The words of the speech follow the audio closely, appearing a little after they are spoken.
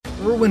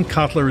Irwin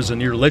Cotler is a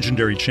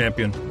near-legendary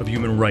champion of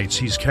human rights.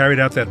 He's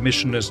carried out that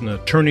mission as an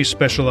attorney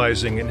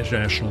specializing in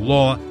international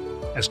law,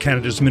 as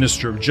Canada's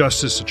Minister of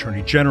Justice,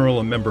 Attorney General,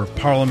 a member of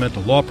Parliament, a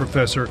law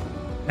professor,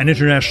 and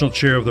international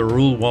chair of the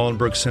Raoul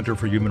Wallenberg Center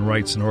for Human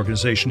Rights, an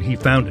organization he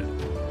founded.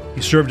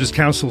 He served as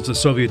counsel to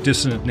Soviet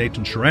dissident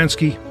Nathan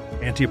Sharansky,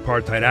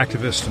 anti-apartheid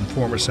activist and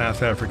former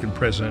South African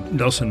President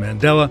Nelson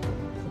Mandela,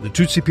 the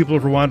Tutsi people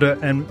of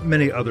Rwanda, and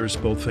many others,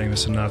 both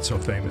famous and not so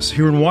famous.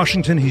 Here in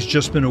Washington, he's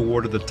just been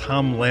awarded the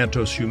Tom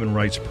Lantos Human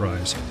Rights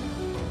Prize.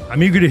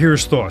 I'm eager to hear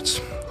his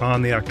thoughts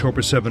on the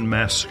October 7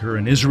 massacre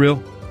in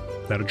Israel.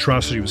 That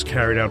atrocity was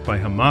carried out by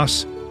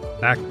Hamas,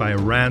 backed by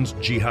Iran's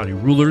jihadi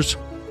rulers,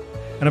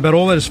 and about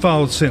all that has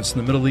followed since in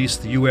the Middle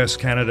East, the U.S.,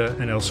 Canada,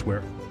 and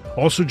elsewhere.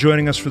 Also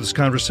joining us for this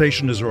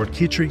conversation is Ort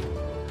Kitri,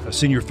 a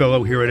senior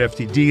fellow here at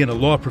FDD and a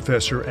law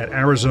professor at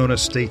Arizona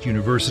State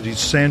University's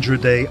Sandra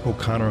Day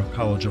O'Connor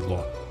College of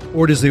Law.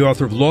 Ort is the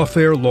author of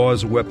Lawfare, Law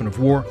as a Weapon of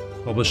War,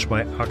 published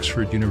by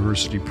Oxford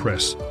University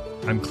Press.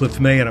 I'm Cliff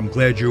May, and I'm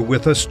glad you're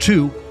with us,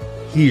 too,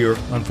 here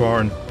on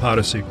Foreign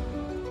Policy.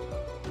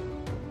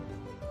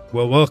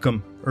 Well,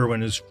 welcome,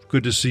 Irwin. It's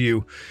good to see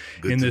you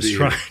in this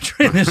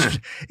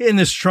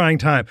trying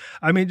time.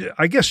 I mean,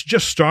 I guess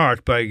just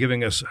start by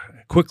giving us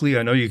quickly,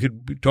 I know you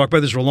could talk about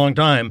this for a long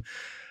time,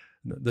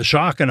 the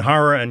shock and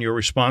horror and your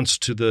response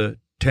to the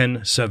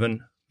 10/7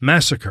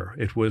 massacre.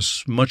 It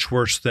was much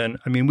worse than,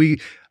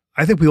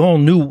 I think we all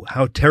knew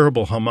how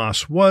terrible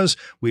Hamas was.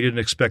 We didn't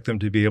expect them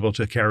to be able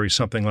to carry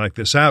something like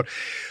this out.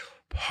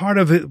 Part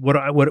of it,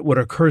 what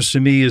occurs to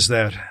me is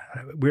that,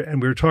 we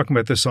were talking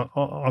about this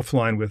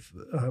offline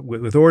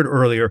with Ord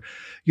earlier.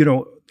 You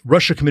know,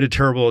 Russia committed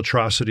terrible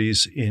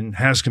atrocities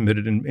has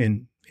committed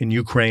in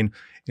Ukraine.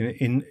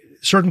 In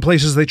certain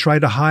places, they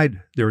tried to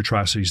hide their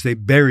atrocities. They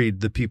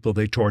buried the people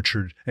they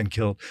tortured and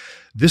killed.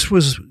 This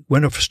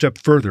went a step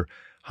further.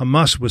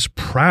 Hamas was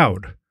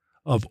proud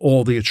of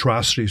all the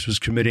atrocities it was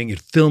committing.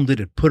 It filmed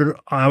it. It put it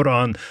out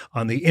on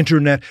the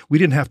internet. We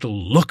didn't have to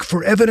look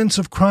for evidence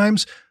of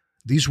crimes.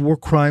 These war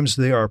crimes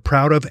they are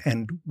proud of,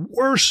 and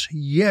worse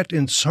yet,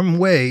 in some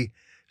way,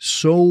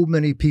 so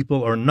many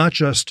people are not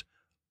just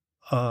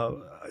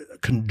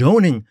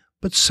condoning,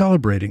 but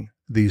celebrating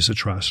these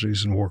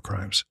atrocities and war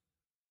crimes.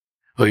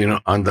 Well, you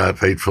know, on that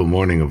fateful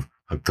morning of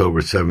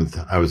October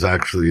 7th, I was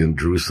actually in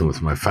Jerusalem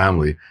with my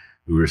family.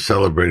 We were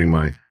celebrating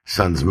my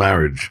son's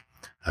marriage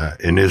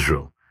in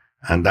Israel,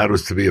 and that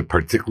was to be a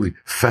particularly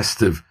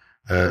festive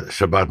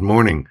Shabbat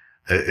morning.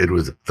 It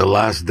was the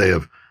last day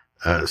of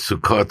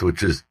Sukkot,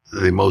 which is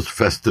the most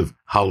festive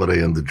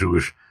holiday on the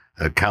Jewish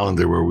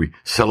calendar, where we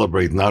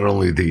celebrate not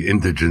only the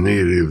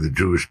indigeneity of the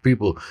Jewish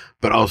people,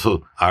 but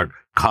also our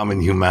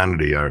common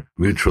humanity, our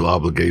mutual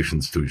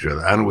obligations to each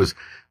other. And it was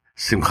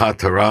Simchat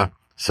Torah,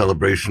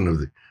 celebration of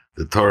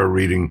the Torah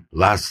reading,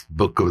 last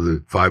book of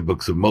the 5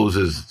 books of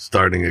Moses,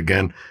 starting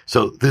again.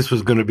 So this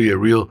was going to be a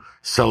real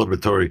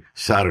celebratory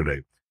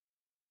Saturday.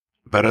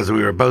 But as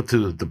we were about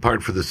to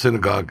depart for the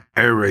synagogue,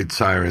 air raid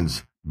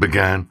sirens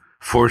began,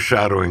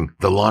 foreshadowing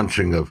the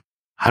launching of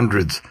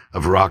hundreds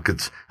of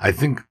rockets. I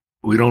think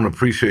we don't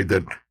appreciate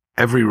that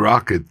every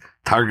rocket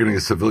targeting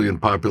a civilian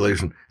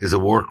population is a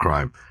war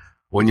crime.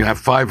 When you have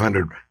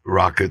 500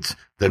 rockets,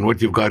 then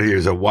what you've got here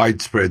is a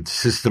widespread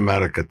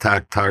systematic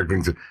attack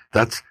targeting.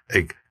 That's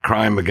a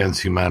crime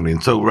against humanity.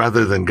 And so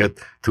rather than get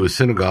to a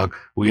synagogue,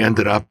 we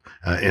ended up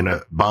in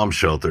a bomb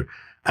shelter.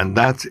 And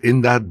that's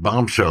in that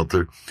bomb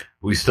shelter,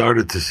 we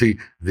started to see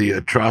the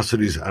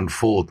atrocities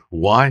unfold.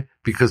 Why?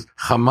 Because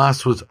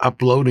Hamas was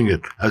uploading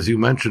it, as you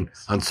mentioned,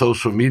 on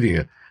social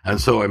media. And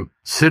so I'm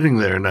sitting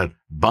there in that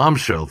bomb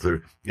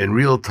shelter in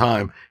real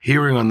time,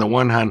 hearing on the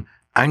one hand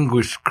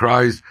anguished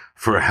cries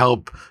for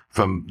help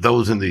from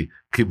those in the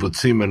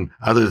kibbutzim and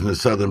others in the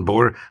southern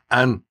border,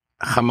 and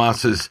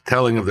Hamas's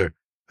telling of their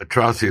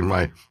atrocity. And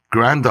my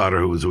granddaughter,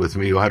 who was with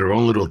me, who had her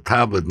own little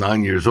tablet,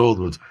 9 years old,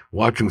 was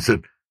watching,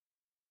 said,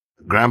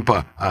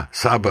 "Grandpa,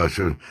 Saba,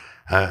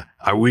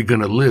 are we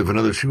going to live?" In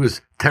other words, she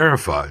was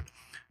terrified.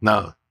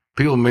 Now,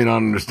 people may not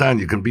understand,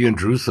 you can be in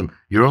Jerusalem,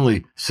 you're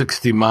only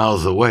 60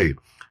 miles away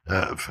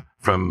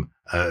from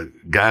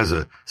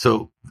Gaza.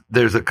 So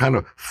there's a kind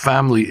of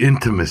family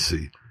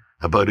intimacy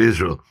about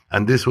Israel.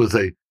 And this was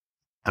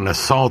an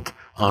assault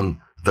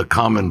on the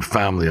common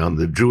family, on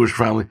the Jewish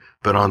family,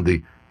 but on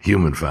the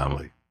human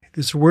family.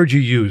 This word you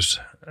used,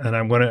 and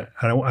I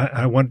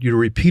want you to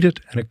repeat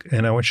it,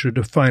 and I want you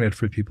to define it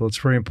for people. It's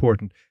very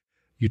important.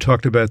 You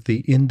talked about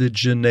the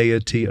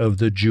indigeneity of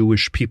the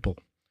Jewish people.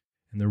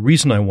 And the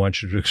reason I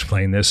want you to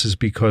explain this is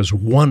because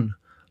one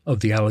of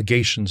the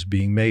allegations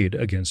being made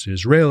against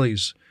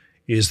Israelis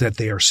is that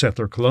they are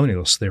settler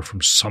colonialists. They're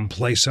from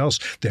someplace else.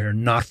 They're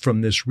not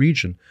from this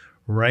region,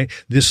 right?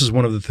 This is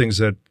one of the things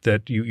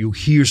that you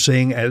hear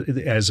saying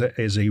as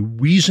a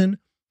reason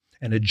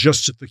and a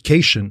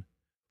justification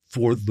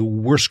for the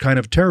worst kind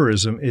of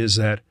terrorism is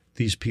that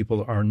these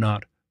people are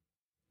not,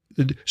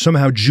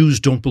 somehow Jews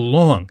don't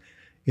belong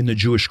in the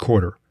Jewish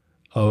quarter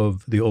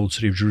of the old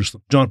city of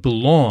Jerusalem, don't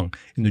belong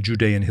in the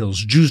Judean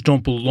hills. Jews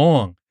don't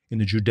belong in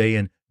the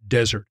Judean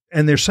desert.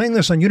 And they're saying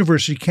this on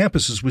university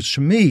campuses, which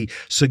to me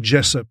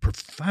suggests a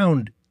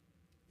profound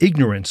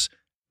ignorance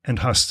and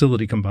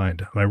hostility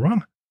combined. Am I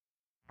wrong?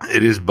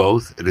 It is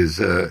both. It is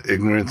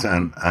ignorance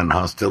and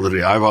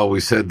hostility. I've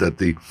always said that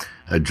the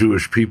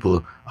Jewish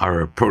people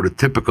are a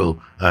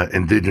prototypical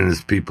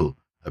indigenous people,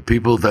 a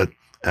people that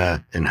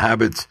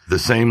inhabits the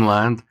same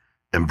land,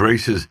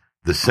 embraces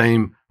the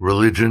same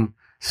religion,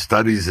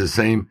 studies the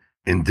same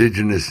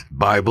indigenous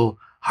Bible,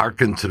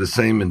 hearkens to the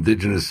same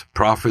indigenous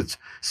prophets,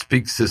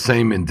 speaks the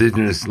same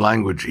indigenous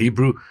language,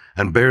 Hebrew,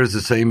 and bears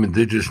the same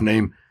indigenous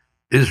name,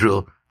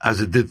 Israel,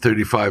 as it did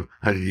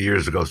 3,500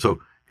 years ago.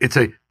 So it's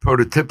a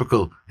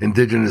prototypical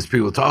indigenous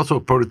people. It's also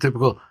a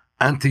prototypical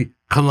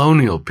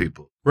anti-colonial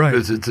people. Right.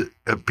 Because it's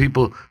a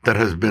people that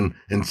has been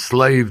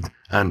enslaved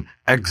and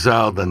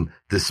exiled and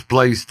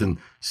displaced and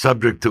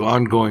subject to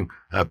ongoing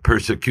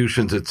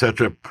persecutions,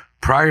 etc.,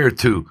 prior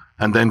to,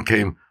 and then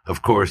came,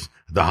 of course,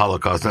 the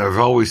Holocaust. And I've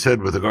always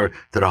said with regard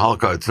to the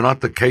Holocaust, it's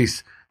not the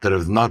case that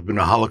if not been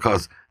a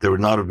Holocaust, there would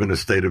not have been a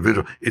state of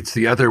Israel. It's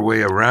the other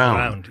way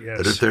around. Yes.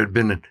 That if there had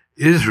been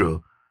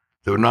Israel,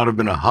 there would not have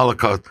been a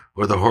Holocaust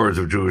or the horrors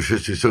of Jewish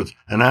history. So it's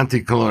an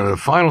anti-colonial. The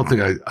final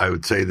thing I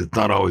would say that's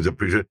not always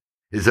appreciated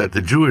is that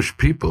the Jewish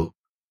people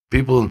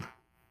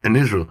in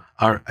Israel,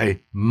 are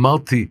a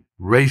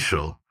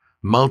multiracial,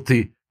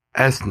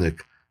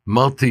 multi-ethnic,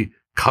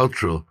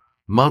 multicultural,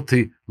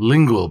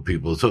 multilingual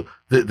people. So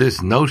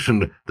this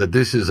notion that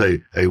this is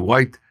a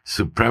white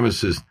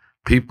supremacist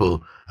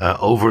people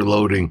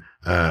overloading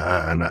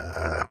an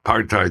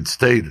apartheid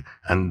state,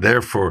 and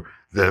therefore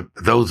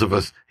those of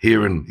us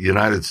here in the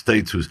United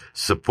States who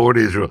support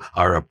Israel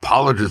are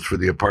apologists for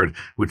the apartheid,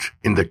 which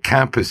in the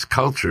campus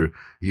culture,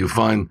 you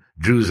find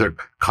Jews are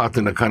caught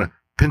in a kind of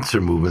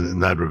pincer movement in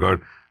that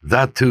regard.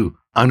 That too,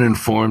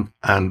 uninformed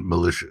and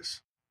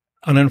malicious.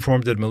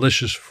 Uninformed and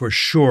malicious for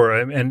sure.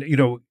 And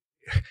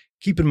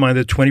keep in mind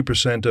that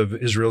 20% of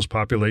Israel's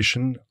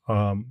population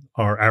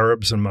are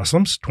Arabs and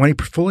Muslims.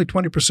 Fully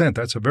 20%.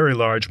 That's a very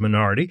large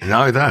minority. And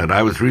not only that,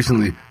 I was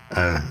recently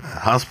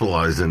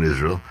hospitalized in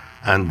Israel,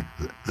 and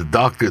the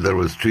doctor that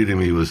was treating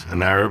me was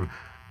an Arab.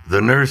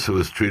 The nurse who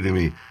was treating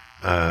me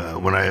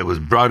when I was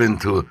brought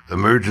into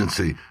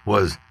emergency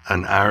was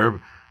an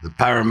Arab.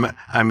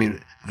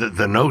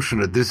 The notion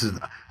that this is,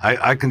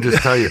 I can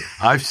just tell you,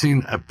 I've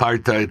seen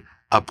apartheid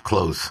up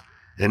close.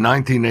 In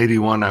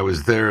 1981, I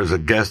was there as a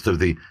guest of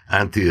the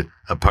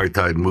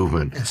anti-apartheid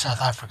movement. In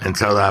South Africa. In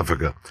South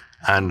Africa.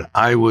 And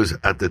I was,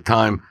 at the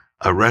time,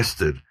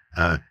 arrested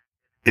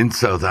in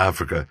South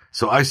Africa.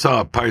 So I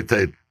saw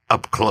apartheid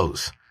up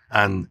close.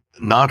 And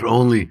not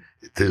only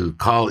to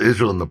call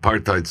Israel an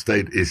apartheid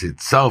state is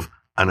itself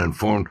an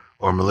informed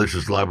or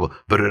malicious libel,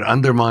 but it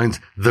undermines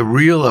the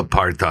real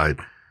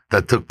apartheid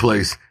that took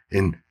place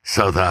in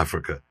South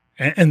Africa.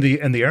 And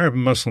the Arab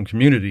and Muslim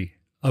community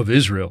of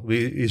Israel,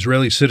 the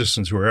Israeli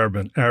citizens who are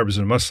Arabs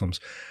and Muslims,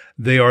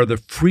 they are the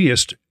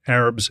freest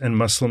Arabs and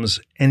Muslims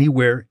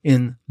anywhere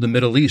in the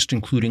Middle East,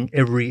 including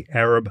every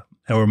Arab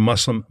or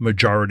Muslim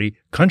majority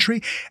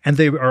country. And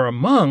they are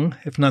among,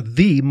 if not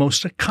the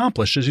most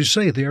accomplished, as you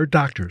say. They are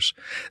doctors,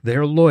 they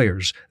are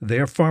lawyers, they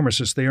are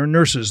pharmacists, they are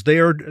nurses, they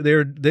go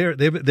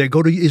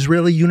to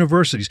Israeli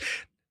universities.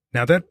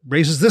 Now that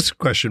raises this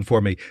question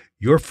for me.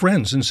 Your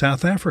friends in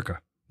South Africa,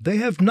 they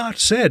have not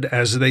said,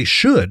 as they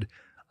should,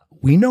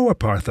 we know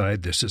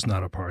apartheid. This is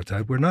not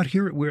apartheid. We're not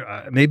hearing.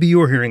 Maybe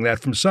you're hearing that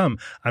from some.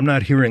 I'm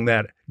not hearing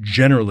that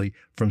generally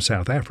from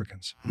South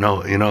Africans.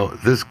 No,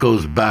 this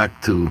goes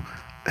back to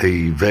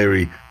a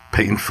very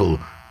painful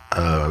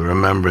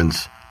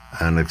remembrance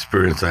and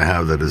experience I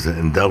have that has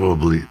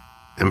indelibly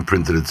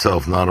imprinted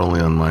itself not only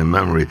on my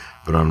memory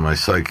but on my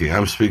psyche.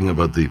 I'm speaking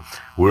about the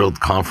World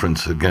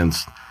Conference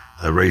Against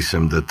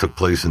Racism that took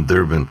place in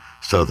Durban,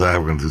 South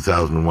Africa in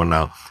 2001.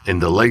 Now, in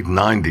the late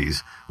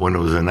 90s, when it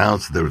was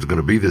announced there was going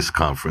to be this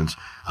conference,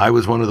 I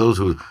was one of those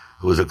who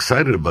was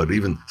excited about it,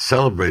 even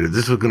celebrated.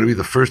 This was going to be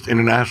the first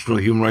international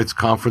human rights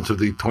conference of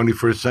the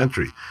 21st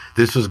century.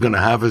 This was going to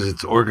have as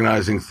its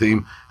organizing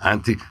theme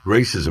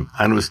anti-racism,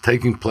 and it was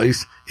taking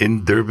place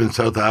in Durban,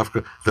 South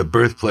Africa, the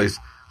birthplace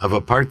of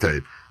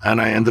apartheid.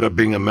 And I ended up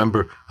being a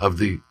member of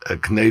the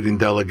Canadian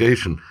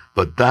delegation.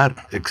 But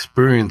that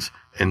experience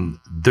in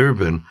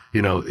Durban,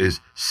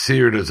 is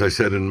seared, as I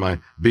said, in my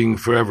being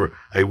forever.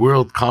 A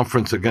world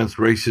conference against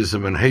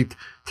racism and hate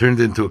turned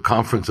into a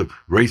conference of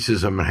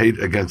racism and hate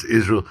against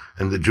Israel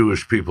and the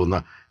Jewish people.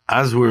 Now,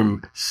 as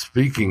we're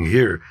speaking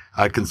here,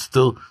 I can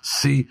still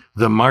see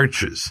the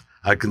marches.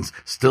 I can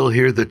still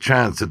hear the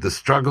chants that the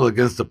struggle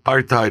against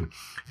apartheid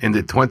in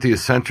the 20th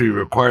century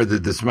required the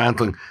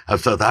dismantling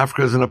of South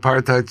Africa as an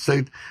apartheid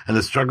state, and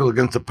the struggle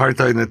against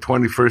apartheid in the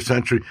 21st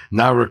century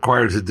now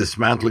requires the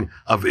dismantling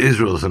of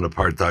Israel as an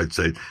apartheid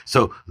state.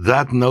 So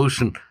that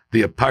notion,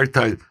 the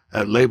apartheid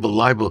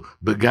libel,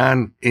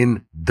 began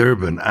in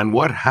Durban. And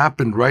what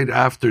happened right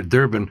after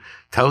Durban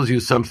tells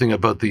you something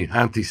about the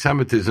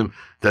anti-Semitism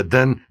that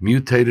then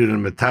mutated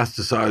and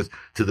metastasized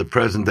to the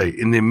present day.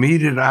 In the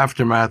immediate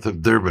aftermath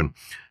of Durban,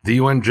 the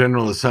UN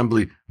General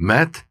Assembly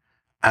met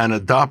and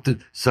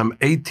adopted some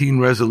 18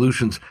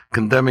 resolutions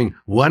condemning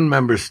one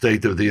member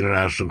state of the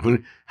international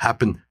community,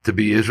 happened to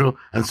be Israel,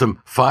 and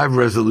some 5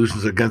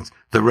 resolutions against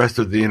the rest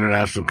of the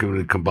international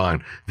community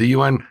combined. The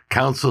UN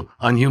Council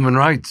on Human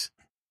Rights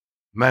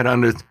met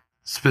on its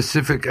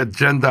specific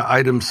agenda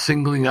items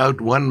singling out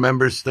one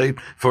member state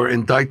for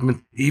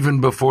indictment even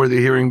before the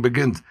hearing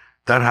begins.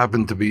 That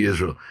happened to be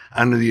Israel.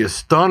 And the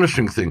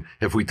astonishing thing,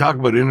 if we talk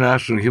about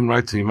international human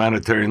rights and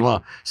humanitarian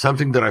law,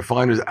 something that I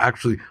find is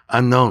actually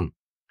unknown,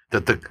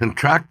 that the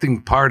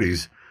contracting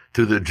parties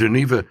to the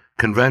Geneva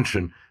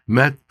Convention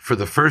met for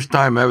the first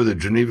time ever, the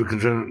Geneva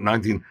Convention in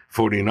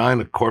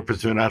 1949, a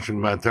corpus of international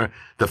humanitarian.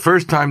 The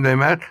first time they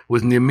met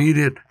was in the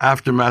immediate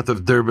aftermath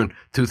of Durban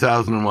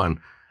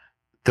 2001.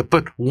 To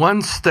put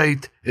one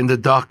state in the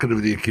docket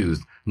of the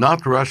accused,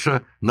 not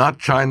Russia, not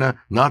China,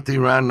 not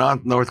Iran,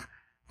 not North.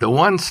 The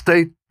one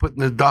state put in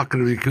the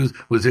docket of the accused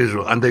was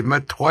Israel. And they've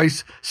met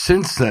twice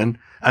since then.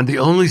 And the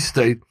only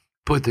state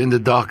put in the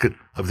docket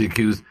of the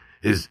accused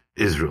is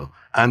Israel.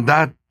 And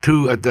that,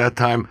 too, at that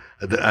time,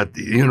 at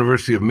the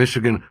University of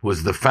Michigan,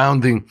 was the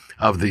founding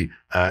of the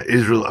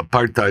Israel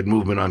apartheid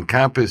movement on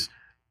campus,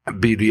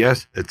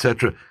 BDS,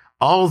 etc.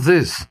 All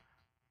this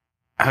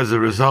as a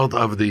result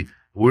of the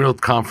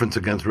World Conference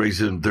Against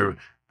Racism,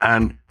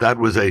 and that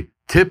was a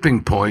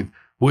tipping point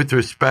with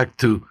respect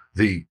to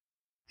the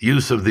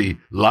use of the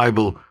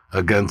libel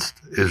against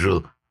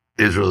Israel.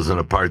 Israel's an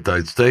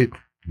apartheid state.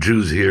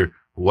 Jews here,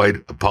 white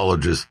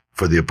apologists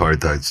for the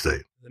apartheid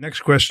state. The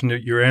next question,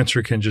 your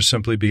answer can just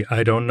simply be,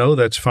 I don't know,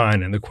 that's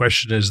fine. And the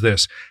question is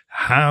this: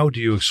 how do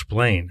you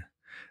explain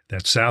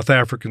that South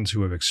Africans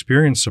who have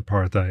experienced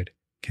apartheid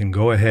can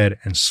go ahead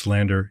and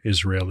slander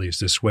Israelis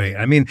this way?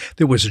 I mean,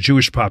 there was a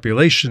Jewish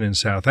population in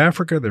South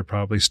Africa. There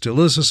probably still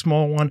is a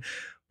small one.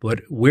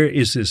 But where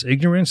is this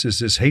ignorance? Is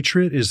this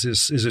hatred? Is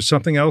it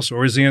something else?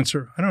 Or is the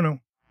answer, I don't know?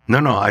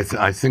 No. I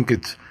think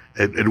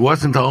it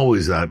wasn't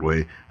always that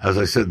way. As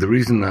I said, the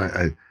reason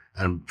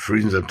and for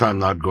reasons of time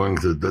not going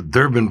to, the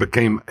Durban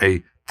became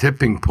a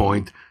tipping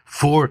point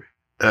for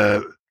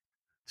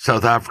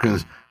South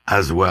Africans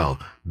as well,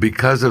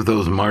 because of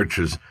those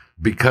marches,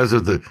 because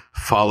of the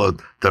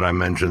fallout that I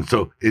mentioned.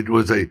 So it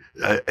was a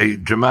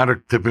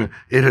dramatic tipping.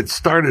 It had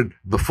started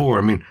before.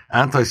 I mean,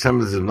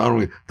 anti-Semitism is not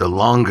only the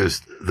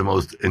longest, the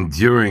most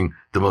enduring,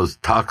 the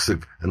most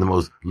toxic, and the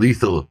most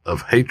lethal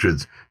of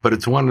hatreds, but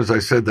it's one, as I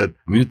said, that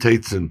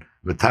mutates and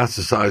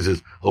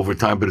metastasizes over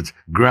time, but it's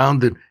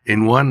grounded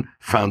in one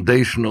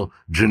foundational,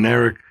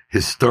 generic,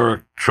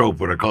 historic trope,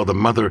 what I call the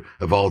mother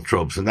of all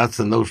tropes. And that's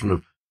the notion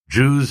of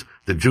Jews,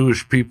 the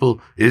Jewish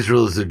people,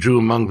 Israel is the Jew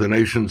among the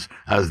nations,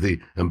 as the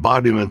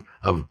embodiment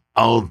of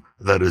all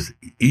that is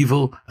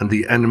evil and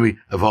the enemy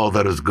of all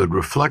that is good,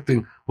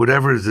 reflecting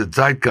whatever is the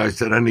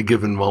zeitgeist at any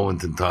given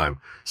moment in time.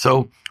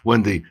 So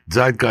when the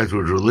zeitgeist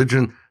was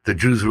religion, the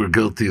Jews were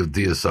guilty of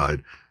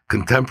deicide.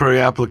 Contemporary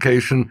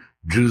application,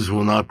 Jews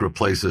will not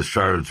replace us,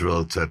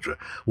 Charlottesville, etc.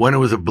 When it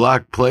was a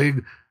black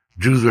plague,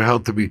 Jews were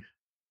held to be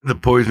the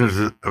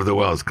poisoners of the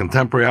wells.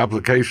 Contemporary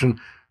application,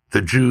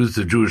 the Jews,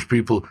 the Jewish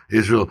people,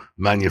 Israel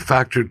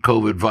manufactured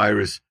COVID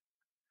virus,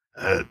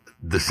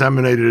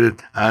 disseminated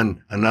it,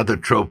 and another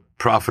trope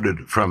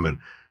profited from it.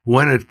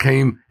 When it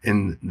came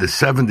in the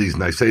 70s,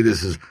 and I say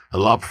this as a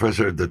law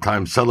professor at the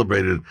time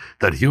celebrated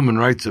that human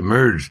rights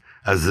emerged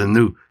as the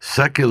new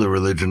secular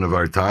religion of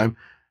our time,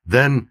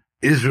 then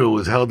Israel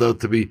was held out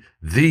to be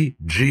the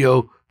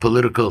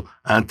geopolitical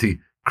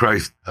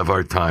antichrist of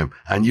our time.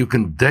 And you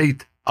can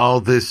date all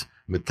this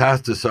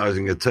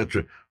metastasizing,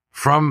 etc.,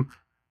 from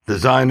the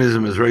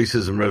Zionism as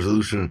racism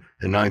resolution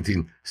in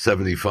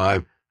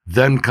 1975.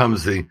 Then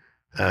comes the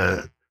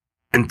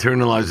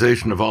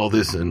internalization of all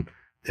this in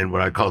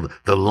what I call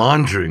the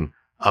laundering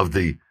of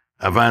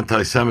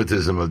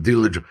anti-Semitism, of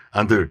dealing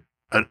under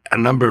a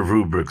number of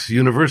rubrics: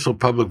 universal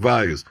public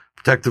values,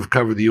 protective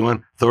cover of the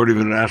UN, authority of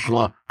international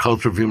law,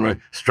 culture of human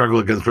rights, struggle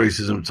against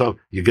racism. So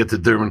you get to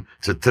Durban,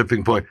 it's a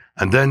tipping point.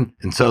 And then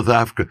in South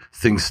Africa,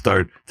 things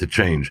start to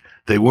change.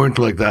 They weren't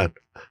like that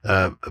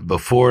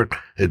before.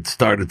 It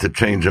started to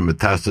change and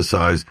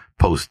metastasize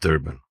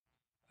post-Durban.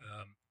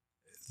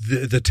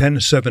 The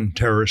 10/7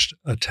 terrorist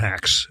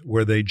attacks,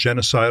 were they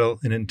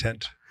genocidal in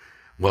intent?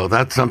 Well,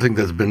 that's something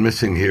that's been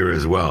missing here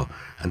as well.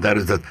 And that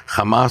is that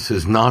Hamas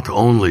is not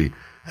only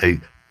a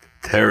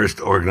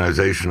terrorist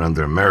organization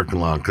under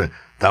American law,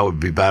 that would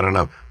be bad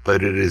enough,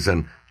 but it is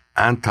an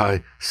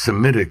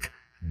anti-Semitic,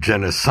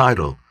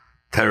 genocidal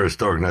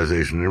terrorist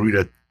organization, and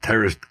really a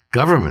terrorist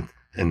government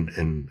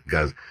in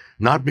Gaza.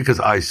 Not because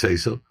I say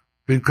so,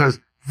 because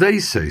they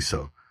say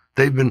so.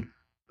 They've been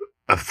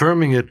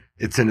affirming it.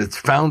 It's in its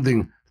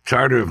founding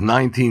charter of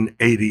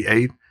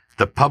 1988,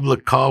 the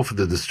public call for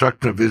the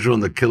destruction of Israel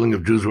and the killing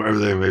of Jews wherever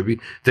they may be.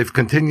 They've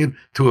continued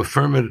to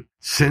affirm it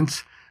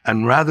since.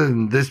 And rather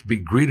than this be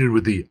greeted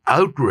with the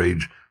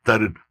outrage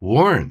that it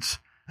warrants,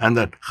 and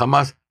that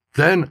Hamas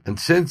then and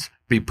since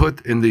be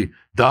put in the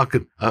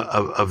docket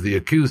of the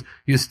accused,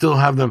 you still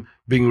have them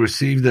being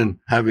received and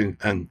having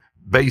and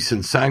base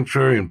and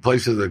sanctuary in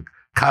places like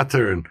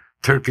Qatar and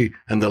Turkey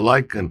and the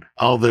like, and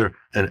all their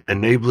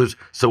enablers.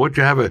 So what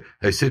you have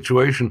a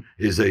situation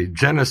is a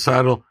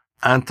genocidal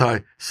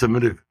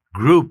anti-Semitic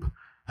group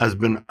has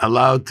been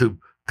allowed to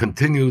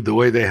continue the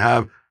way they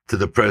have to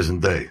the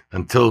present day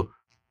until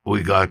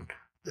we got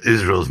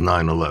Israel's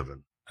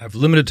 9/11. I have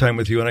limited time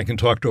with you, and I can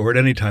talk to Ort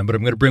anytime, but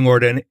I'm going to bring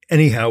Ort in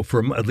anyhow,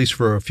 at least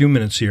for a few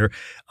minutes here,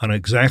 on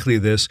exactly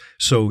this.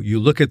 So you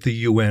look at the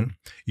UN,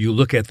 you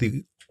look at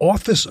the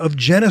Office of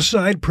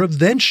Genocide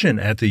Prevention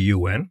at the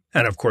UN,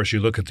 and of course you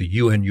look at the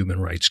UN Human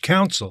Rights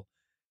Council.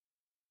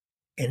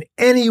 In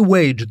any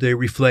way do they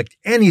reflect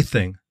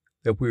anything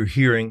that we're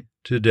hearing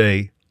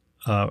today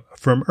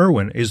from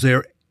Erwin? Is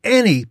there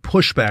any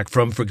pushback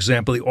from, for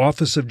example, the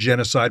Office of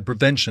Genocide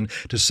Prevention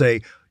to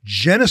say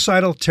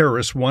genocidal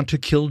terrorists want to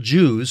kill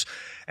Jews?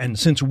 And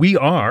since we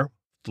are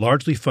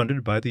largely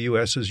funded by the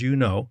U.S., as you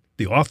know,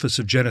 the Office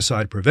of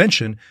Genocide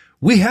Prevention,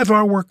 we have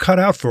our work cut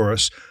out for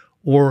us.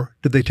 Or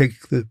did they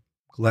take the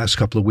last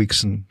couple of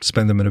weeks and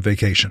spend them in a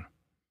vacation?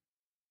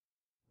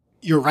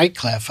 You're right,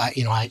 Cliff.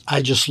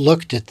 I just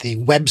looked at the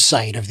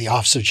website of the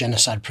Office of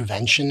Genocide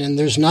Prevention, and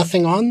there's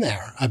nothing on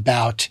there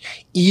about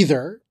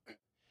either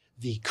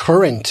the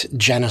current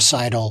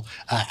genocidal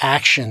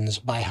actions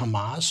by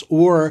Hamas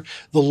or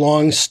the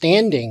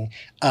long-standing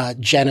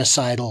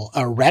genocidal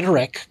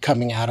rhetoric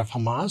coming out of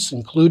Hamas,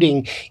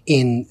 including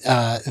in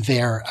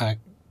their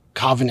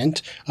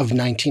Covenant of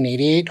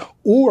 1988,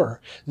 or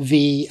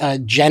the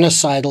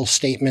genocidal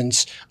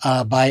statements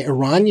by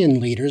Iranian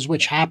leaders,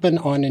 which happen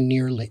on a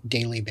near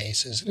daily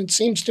basis. And it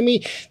seems to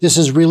me this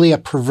is really a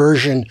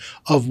perversion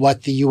of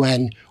what the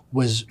UN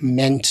was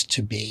meant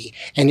to be.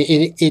 And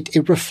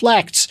it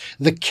reflects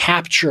the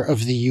capture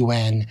of the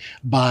UN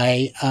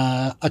by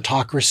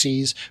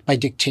autocracies, by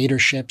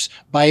dictatorships,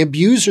 by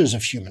abusers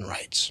of human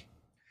rights.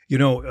 You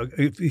know,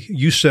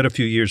 you said a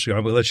few years ago, I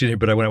will let you know,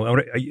 but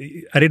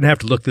I didn't have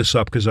to look this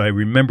up because I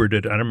remembered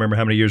it. I don't remember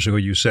how many years ago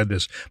you said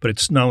this, but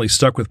it's not only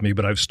stuck with me,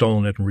 but I've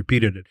stolen it and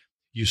repeated it.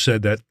 You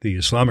said that the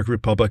Islamic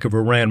Republic of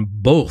Iran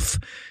both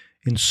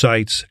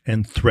incites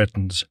and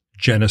threatens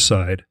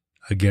genocide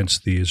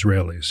against the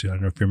Israelis. I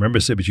don't know if you remember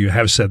it, but you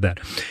have said that.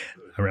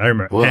 I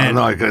remember. Well,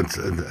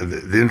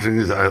 the interesting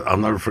is I'll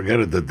never forget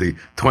it, that the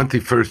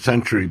 21st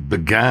century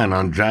began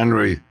on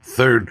January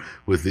 3rd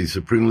with the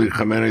Supreme Leader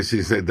Khamenei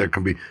said there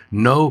can be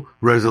no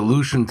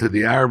resolution to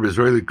the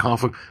Arab-Israeli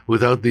conflict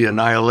without the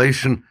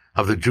annihilation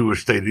of the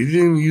Jewish state. He didn't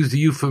even use the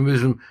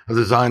euphemism of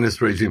the Zionist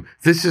regime.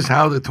 This is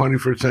how the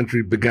 21st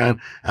century began,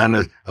 and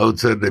as Ode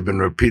said, they've been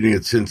repeating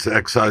it since,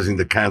 excising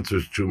the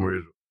cancerous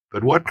tumor.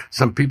 But what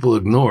some people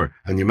ignore,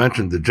 and you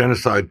mentioned the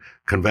Genocide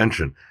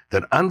Convention,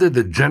 that under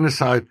the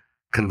Genocide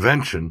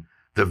Convention,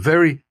 the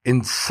very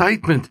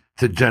incitement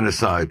to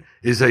genocide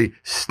is a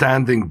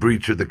standing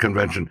breach of the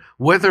convention,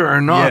 whether or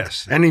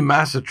not any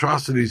mass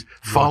atrocities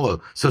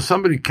follow. So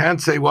somebody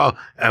can't say, well,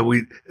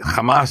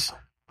 Hamas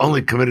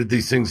only committed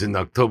these things in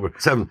October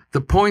 7th. The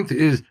point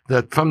is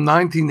that from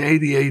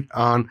 1988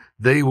 on,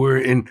 they were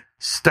in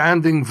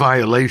standing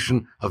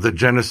violation of the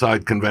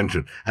Genocide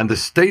Convention. And the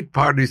state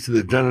parties to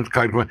the Genocide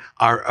Convention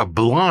are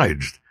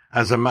obliged,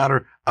 as a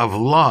matter of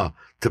law,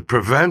 to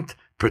prevent,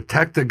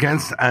 protect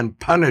against, and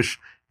punish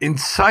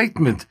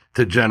incitement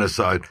to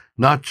genocide,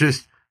 not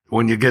just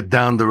when you get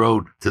down the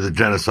road to the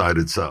genocide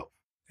itself.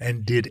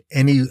 And did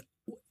any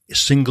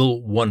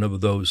single one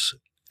of those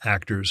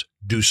actors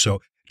do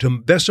so? To the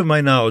best of my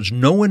knowledge,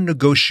 no one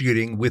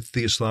negotiating with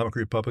the Islamic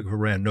Republic of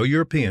Iran, no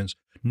Europeans,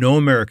 no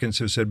Americans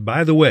have said,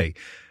 by the way,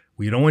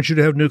 we don't want you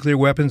to have nuclear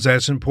weapons.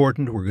 That's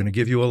important. We're going to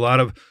give you a lot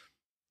of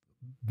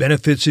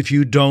benefits if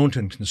you don't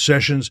and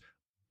concessions.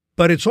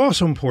 But it's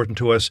also important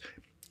to us.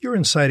 You're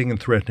inciting and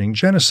threatening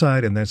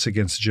genocide, and that's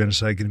against the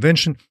Genocide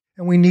Convention,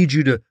 and we need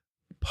you to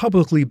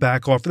publicly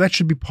back off. That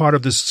should be part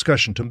of this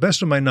discussion. To the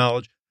best of my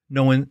knowledge,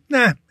 no one,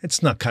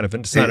 it's not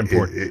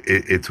important.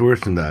 It's worse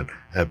than that.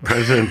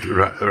 President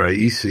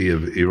Raisi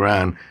of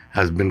Iran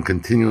has been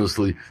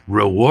continuously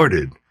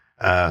rewarded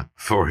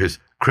for his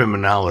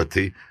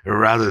criminality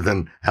rather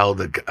than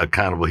held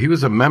accountable. He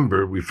was a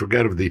member, we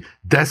forget, of the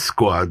death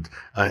squad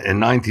in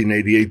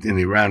 1988 in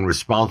Iran,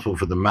 responsible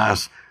for the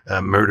mass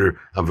murder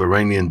of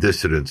Iranian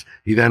dissidents.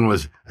 He then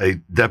was a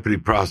deputy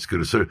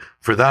prosecutor. So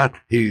for that,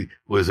 he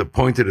was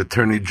appointed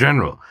Attorney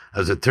General.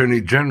 As Attorney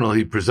General,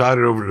 he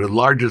presided over the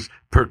largest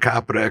per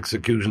capita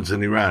executions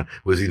in Iran.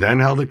 Was he then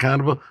held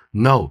accountable?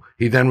 No.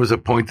 He then was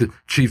appointed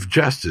Chief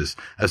Justice.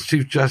 As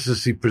Chief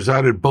Justice, he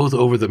presided both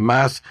over the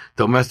mass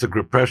domestic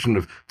repression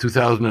of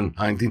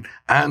 2019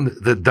 and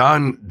the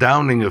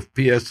downing of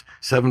PS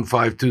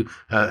 752,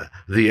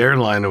 the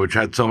airliner, which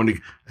had so many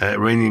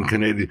Iranian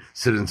Canadian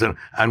citizens.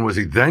 And was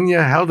he then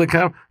held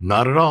accountable?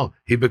 Not at all.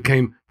 He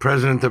became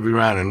president of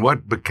Iran. And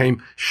what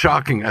became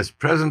shocking, as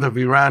president of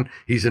Iran,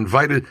 he's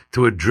invited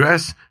to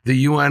address the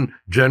UN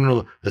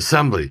General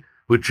Assembly,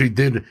 which he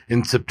did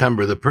in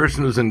September. The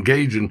person who's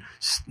engaged in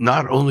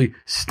not only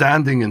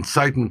standing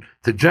incitement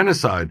to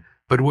genocide,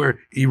 but where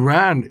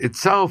Iran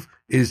itself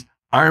is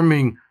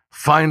arming,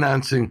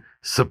 financing,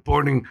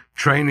 supporting,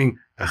 training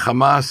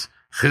Hamas,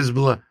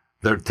 Hezbollah,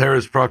 they're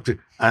terrorist proxy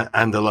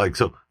and the like.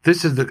 So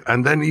this is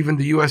and then even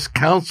the U.S.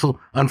 Council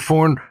on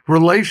Foreign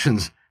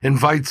Relations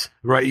invites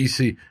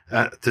Raisi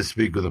to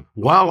speak with them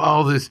while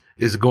all this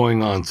is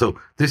going on. So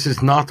this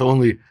is not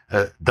only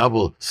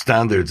double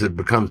standards, it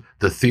becomes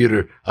the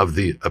theater of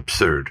the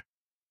absurd.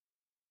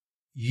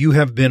 You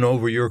have been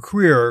over your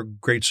career a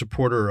great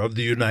supporter of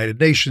the United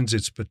Nations,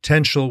 its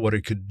potential, what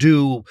it could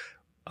do,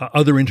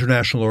 other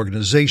international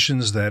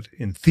organizations that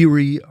in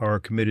theory are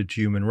committed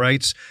to human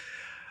rights.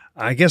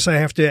 I guess I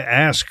have to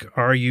ask,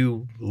 are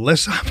you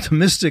less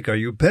optimistic? Are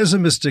you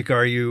pessimistic?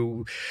 Are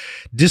you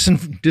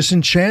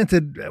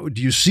disenchanted?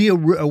 Do you see a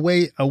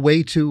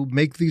way to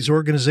make these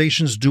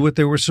organizations do what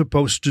they were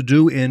supposed to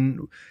do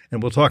and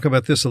we'll talk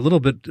about this a little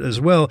bit as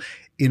well,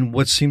 in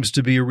what seems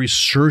to be a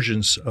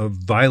resurgence of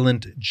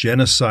violent,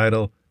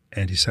 genocidal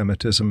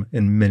anti-Semitism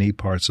in many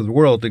parts of the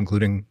world,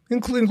 including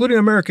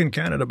America and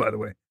Canada, by the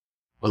way?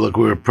 Well, look,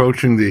 we're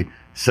approaching the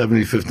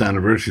 75th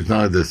anniversary. It's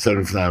not the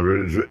 75th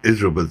anniversary of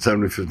Israel, but the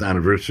 75th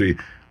anniversary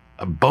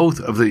both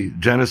of the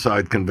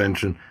Genocide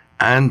Convention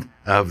and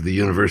of the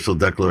Universal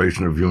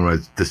Declaration of Human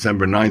Rights,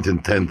 December 9th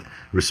and 10th,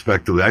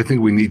 respectively. I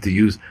think we need to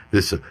use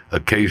this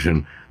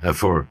occasion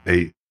for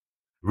a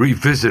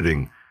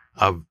revisiting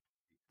of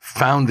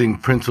founding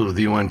principles of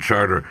the UN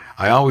Charter.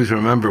 I always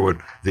remember what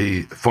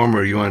the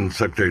former UN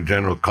Secretary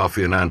General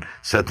Kofi Annan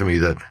said to me,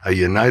 that a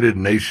United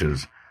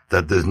Nations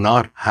that does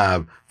not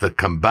have the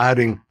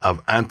combating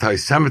of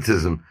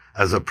anti-Semitism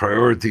as a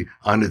priority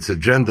on its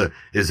agenda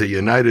is a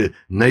United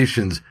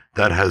Nations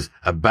that has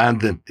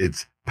abandoned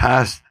its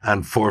past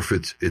and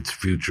forfeits its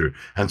future.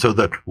 And so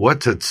that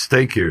what's at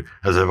stake here,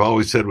 as I've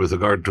always said with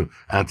regard to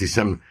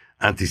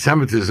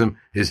anti-Semitism,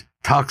 is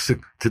toxic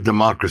to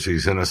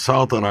democracies, an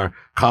assault on our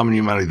common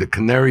humanity, the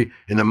canary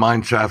in the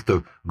mine shaft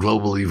of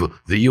global evil.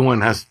 The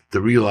UN has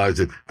to realize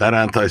that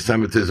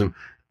anti-Semitism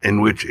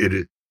in which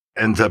it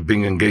ends up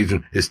being engaged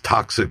in is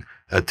toxic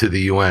to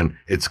the UN.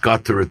 It's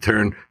got to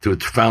return to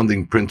its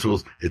founding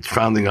principles, its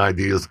founding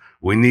ideals.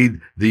 We need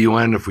the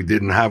UN. If we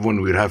didn't have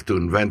one, we'd have to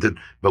invent it.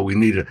 But we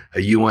need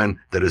a UN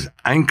that is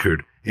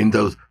anchored in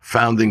those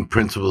founding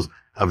principles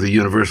of the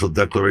Universal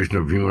Declaration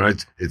of Human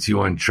Rights, its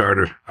UN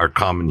Charter, our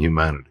common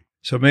humanity.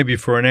 So maybe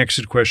for an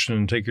exit question,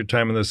 and take your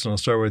time on this, and I'll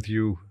start with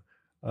you,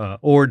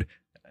 Ord.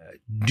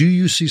 Do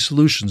you see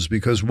solutions?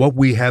 Because what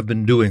we have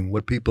been doing,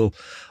 what people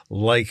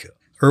like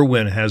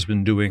Erwin has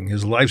been doing,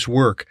 his life's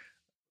work,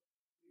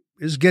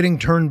 is getting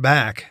turned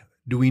back.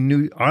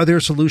 Are there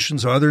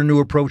solutions? Are there new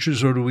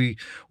approaches,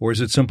 or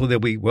is it simply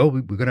that we're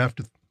going to have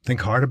to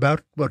think hard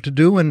about what to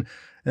do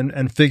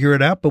and figure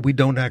it out, but we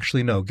don't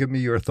actually know? Give me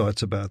your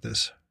thoughts about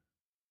this.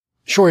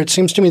 Sure. It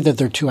seems to me that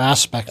there are two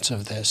aspects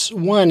of this.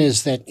 One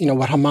is that,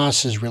 what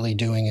Hamas is really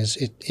doing is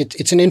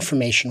it's an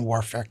information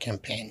warfare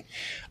campaign.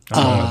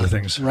 Among other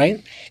things.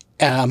 Right?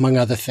 Among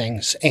other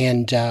things.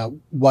 And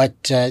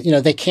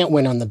they can't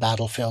win on the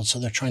battlefield, so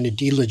they're trying to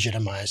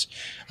delegitimize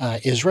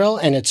Israel.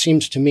 And it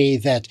seems to me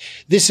that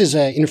this is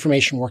an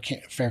information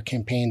warfare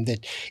campaign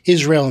that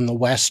Israel and the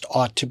West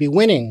ought to be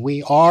winning.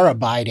 We are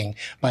abiding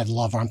by the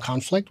law of armed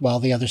conflict, while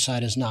the other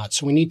side is not.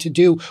 So we need to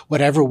do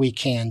whatever we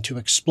can to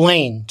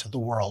explain to the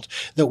world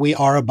that we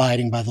are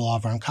abiding by the law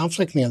of armed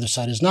conflict and the other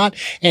side is not.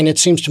 And it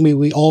seems to me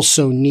we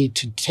also need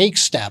to take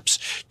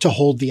steps to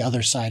hold the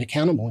other side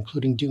accountable,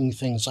 including doing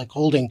things like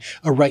holding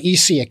a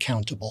Raisi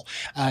accountable,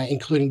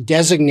 including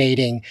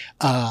designating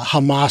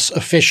Hamas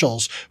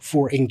officials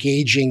for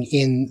engaging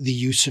in the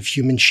use of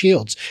human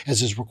shields,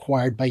 as is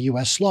required by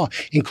U.S. law,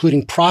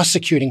 including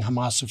prosecuting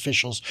Hamas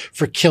officials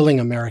for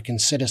killing American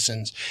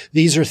citizens.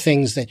 These are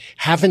things that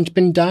haven't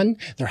been done.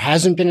 There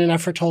hasn't been an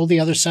effort to hold the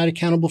other side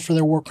accountable for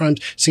their war crimes.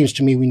 Seems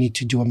to me we need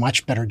to do a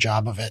much better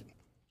job of it.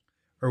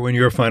 Erwin,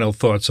 your final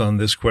thoughts on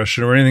this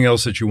question, or anything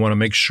else that you want to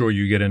make sure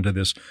you get into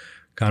this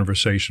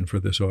conversation for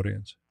this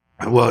audience?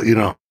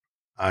 Well,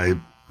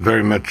 I'm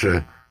very much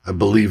a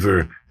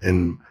believer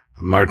in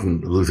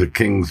Martin Luther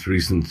King's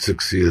recent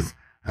 60th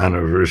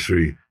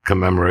anniversary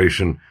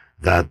commemoration,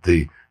 that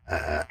the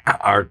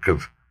arc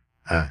of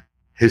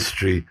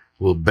history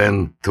will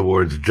bend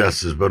towards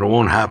justice, but it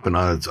won't happen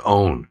on its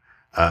own.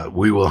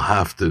 We will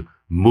have to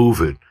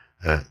move it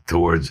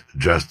towards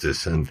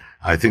justice. And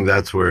I think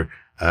that's where,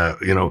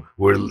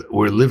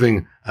 we're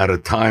living at a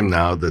time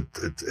now that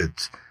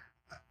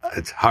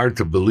it's hard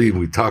to believe.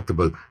 We talked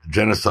about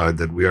genocide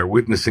that we are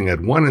witnessing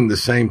at one and the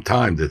same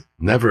time, that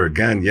never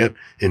again yet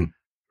in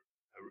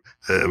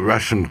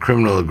Russian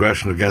criminal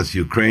aggression against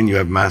Ukraine. You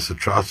have mass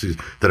atrocities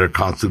that are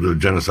constitutive of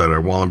genocide.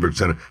 Our Wallenberg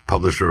Center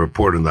published a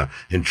report on that.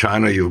 In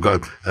China, you've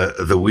got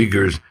the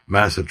Uyghurs,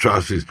 mass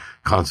atrocities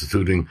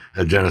constituting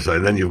a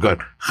genocide. Then you've got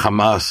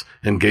Hamas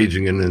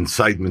engaging in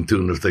incitement to,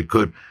 and if they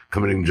could,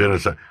 committing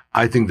genocide.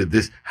 I think that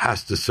this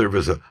has to serve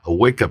as a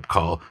wake-up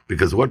call,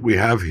 because what we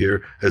have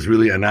here is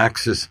really an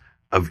axis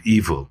of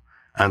evil.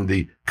 And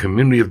the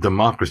community of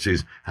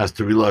democracies has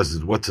to realize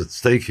that what's at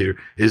stake here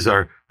is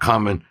our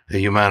common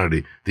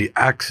humanity. The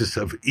axis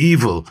of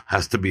evil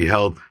has to be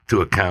held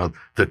to account.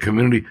 The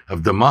community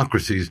of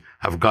democracies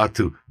have got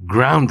to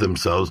ground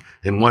themselves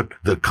in what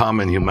the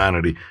common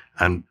humanity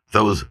and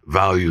those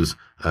values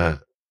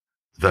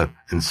that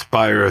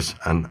inspire us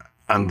and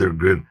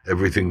undergird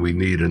everything we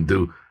need and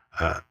do,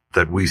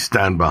 that we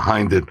stand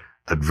behind it,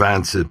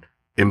 advance it,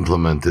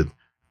 implement it,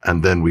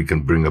 and then we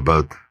can bring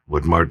about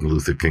what Martin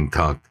Luther King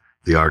talked,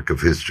 the arc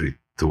of history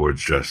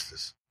towards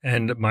justice.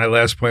 And my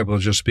last point will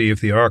just be,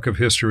 if the arc of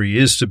history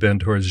is to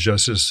bend towards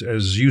justice,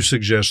 as you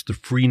suggest, the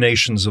free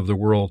nations of the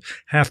world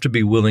have to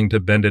be willing to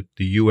bend it.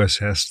 The U.S.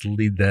 has to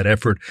lead that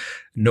effort.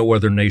 No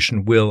other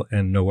nation will,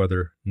 and no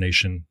other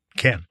nation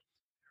can.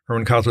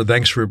 Irwin Cotler,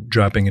 thanks for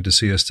dropping in to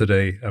see us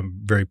today.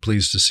 I'm very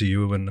pleased to see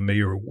you, and may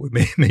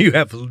you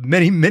have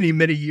many, many,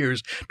 many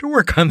years to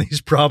work on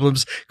these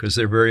problems, because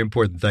they're very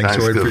important. Thanks,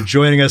 Irwin, for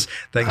joining us.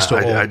 Thanks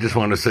to all. I just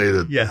want to say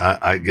that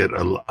I get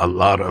a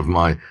lot of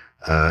my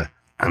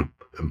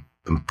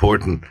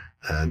important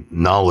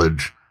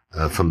knowledge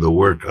from the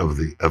work of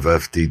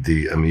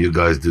FDD. I mean, you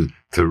guys do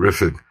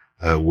terrific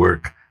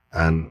work,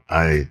 and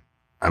I'm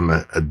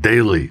a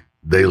daily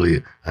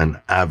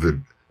and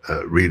avid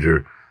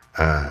reader,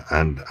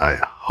 and I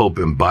hope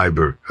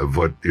imbiber of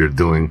what you're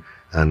doing.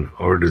 And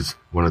Ord is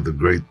one of the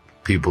great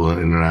people in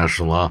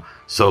international law.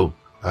 So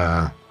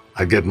I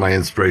get my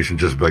inspiration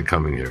just by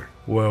coming here.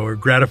 Well, we're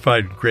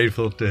gratified and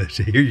grateful to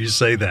hear you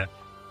say that.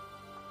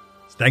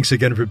 Thanks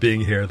again for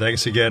being here.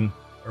 Thanks again,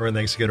 Irwin.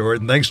 Thanks again, Ord.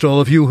 And thanks to all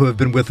of you who have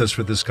been with us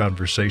for this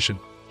conversation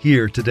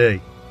here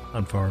today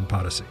on Foreign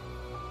Policy.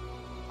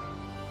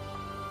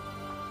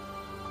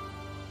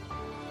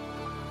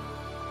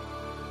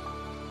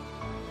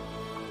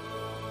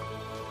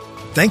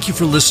 Thank you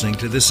for listening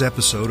to this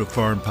episode of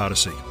Foreign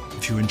Policy.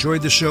 If you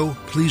enjoyed the show,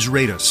 please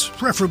rate us,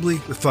 preferably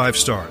with 5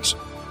 stars.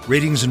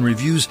 Ratings and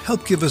reviews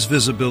help give us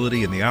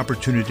visibility and the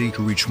opportunity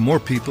to reach more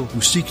people who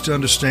seek to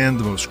understand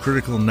the most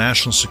critical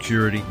national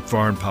security and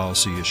foreign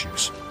policy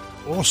issues.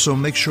 Also,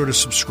 make sure to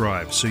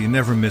subscribe so you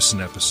never miss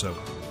an episode.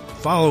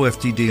 Follow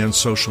FDD on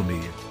social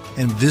media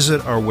and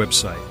visit our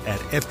website at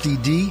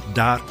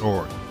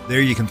fdd.org.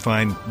 There you can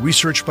find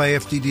research by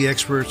FDD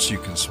experts. You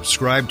can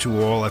subscribe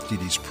to all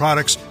FDD's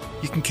products.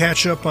 You can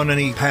catch up on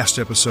any past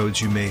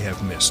episodes you may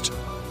have missed.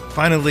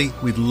 Finally,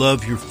 we'd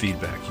love your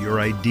feedback, your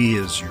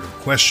ideas, your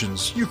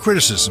questions, your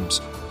criticisms.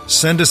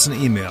 Send us an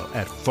email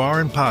at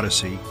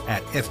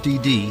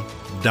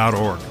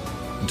foreignpolicy@fdd.org.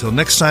 Until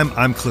next time,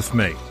 I'm Cliff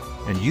May,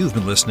 and you've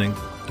been listening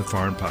to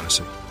Foreign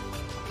Policy.